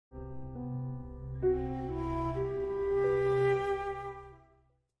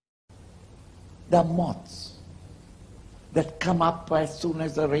the moths that come up as soon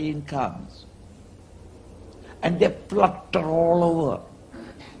as the rain comes. And they flutter all over.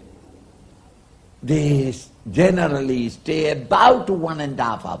 They generally stay about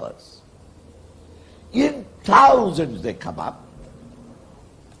 1.5 hours. In thousands they come up.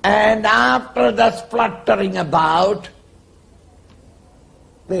 And after the fluttering about,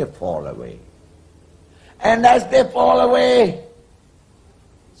 they fall away. And as they fall away,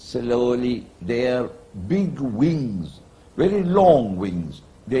 slowly their big wings, very long wings,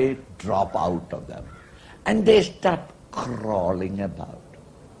 they drop out of them. And they start crawling about.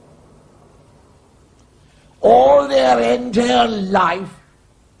 All their entire life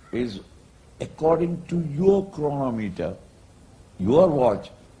is according to your chronometer, your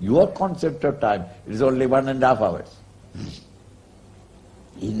watch, your concept of time. It is only 1.5 hours.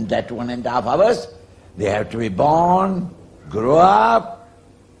 In that 1.5 hours, they have to be born, grow up,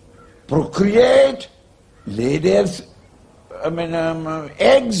 procreate, lay their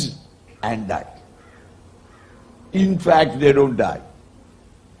eggs, and die. In fact, they don't die.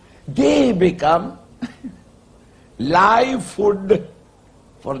 They become live food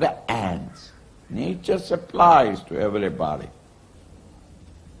for the ants. Nature supplies to everybody.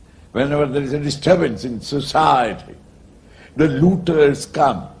 Whenever there is a disturbance in society, the looters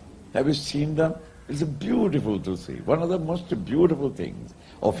come. Have you seen them? It's beautiful to see. One of the most beautiful things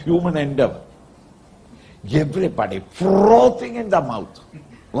of human endeavor. Everybody frothing in the mouth.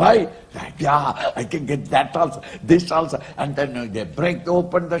 Why? Yeah, I can get that also, this also. And then they break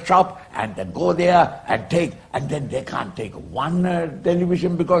open the shop and then go there and take, and then they can't take one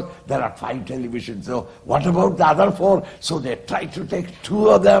television because there are 5 televisions. So what about the other 4? So they try to take 2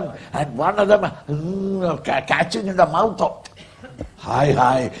 of them and one of them catching in the mouth of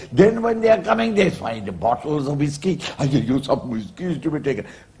hi. Then when they are coming, they find bottles of whiskey. I give you some whiskey to be taken.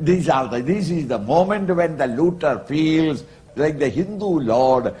 This is the moment when the looter feels like the Hindu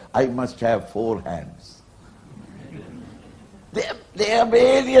Lord, I must have 4 hands. Their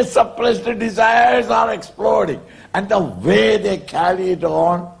various suppressed desires are exploding. And the way they carry it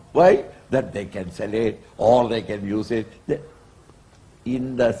on, why? That they can sell it or they can use it.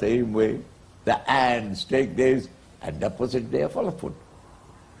 In the same way, the ants take this and deposit there for food.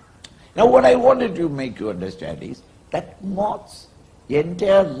 Now what I wanted to make you understand is that moth's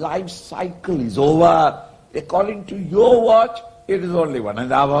entire life cycle is over. According to your watch, it is only 1.5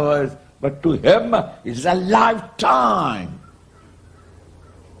 hours, but to him it is a lifetime.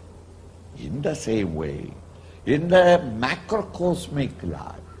 In the same way, in the macrocosmic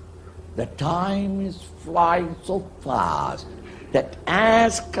life, the time is flying so fast that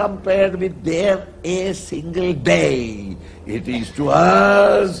as compared with a single day, it is to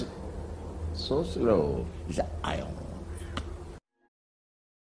us so slow. It's an ion.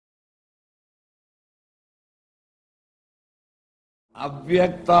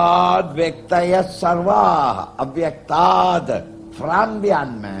 Avyaktad Vyaktaya Sarvaha. Avyaktad, from the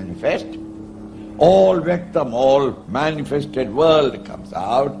unmanifest, all Vyaktam, all manifested world comes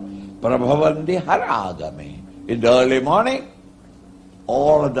out. Prabhavandi Haragame. In the early morning,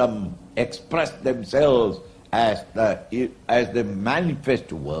 all of them express themselves as the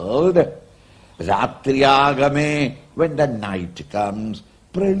manifest world. Ratriyagame, when the night comes,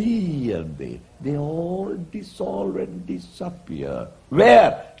 praliyante, they all dissolve and disappear.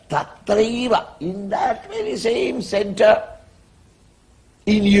 Where? Tatraiva, in that very same center,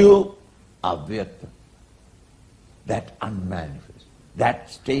 in you, avyakta, that unmanifest, that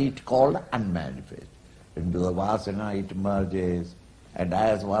state called unmanifest. Into the vasana it merges, and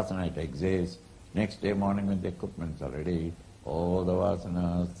as vasana it exists, next day morning when the equipments are ready, all the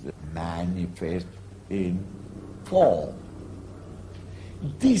vasanas manifest in form.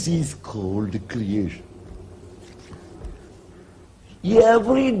 This is called creation.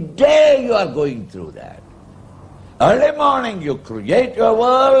 Every day you are going through that. Early morning you create your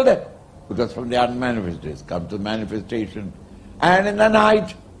world, because from the unmanifested come to manifestation, and in the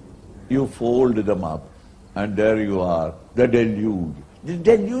night you fold them up, and there you are, the deluge. The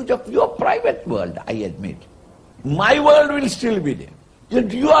deluge of your private world, I admit. My world will still be there.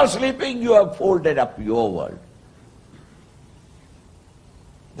 If you are sleeping, you have folded up your world.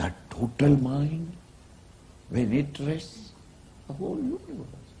 That total mind, when it rests, the whole universe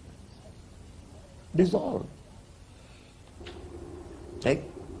dissolves. Take.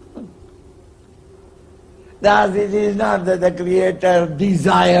 Thus it is not that the Creator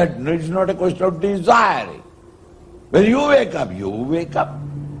desired, no, it's not a question of desiring. When you wake up,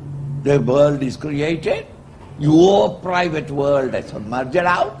 the world is created, your private world has emerged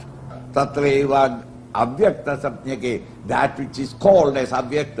out. Tatreva avyakta sapnyake, that which is called as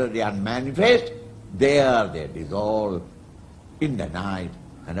avyakta, the unmanifest, There they dissolve in the night,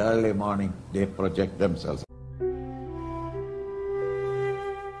 and early morning they project themselves.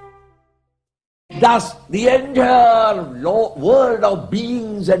 Thus, the entire world of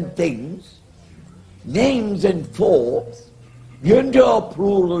beings and things, names and forms, the entire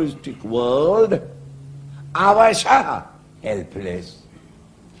pluralistic world, avasha, helpless,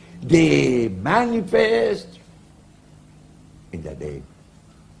 they manifest in the day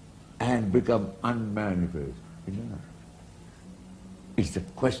and become unmanifest in the night. It's a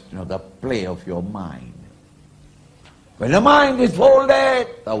question of the play of your mind. When the mind is folded,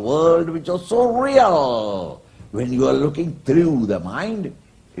 the world which was so real, when you are looking through the mind,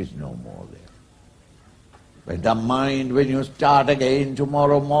 is no more there. When the mind, when you start again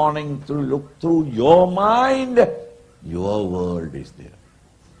tomorrow morning to look through your mind, your world is there.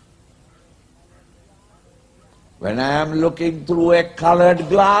 When I am looking through a colored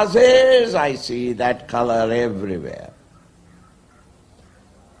glasses, I see that color everywhere.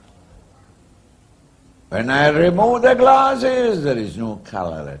 When I remove the glasses, there is no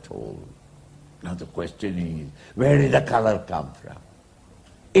color at all. Now the question is, where did the color come from?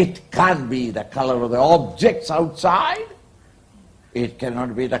 It can't be the color of the objects outside. It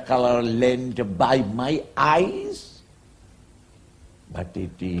cannot be the color lent by my eyes. But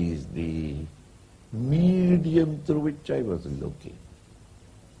it is the medium through which I was looking.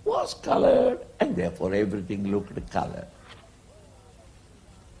 Was colored, and therefore everything looked colored.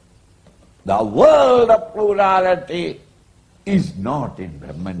 The world of plurality is not in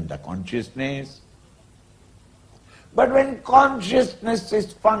Brahman, the consciousness. But when consciousness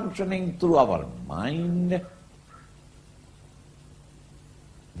is functioning through our mind,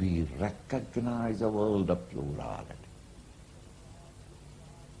 we recognize a world of plurality.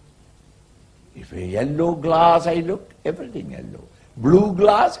 If a yellow glass I look, everything yellow. Blue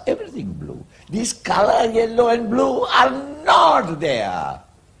glass, everything blue. These color yellow and blue are not there.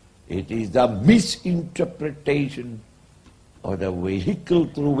 It is the misinterpretation of the vehicle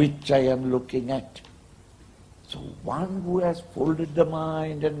through which I am looking at. So one who has folded the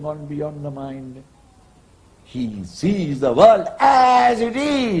mind and gone beyond the mind, he sees the world as it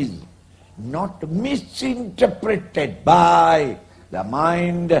is, not misinterpreted by the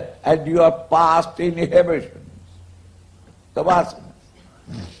mind and your past inhibitions, the vasanas.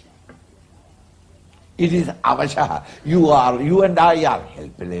 It is avasha. You and I are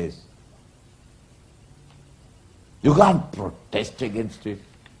helpless. You can't protest against it.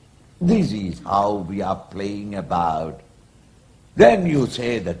 This is how we are playing about. Then you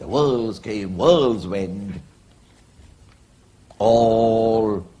say that the worlds came, worlds went,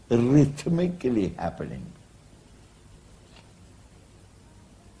 all rhythmically happening.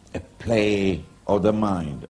 A play of the mind.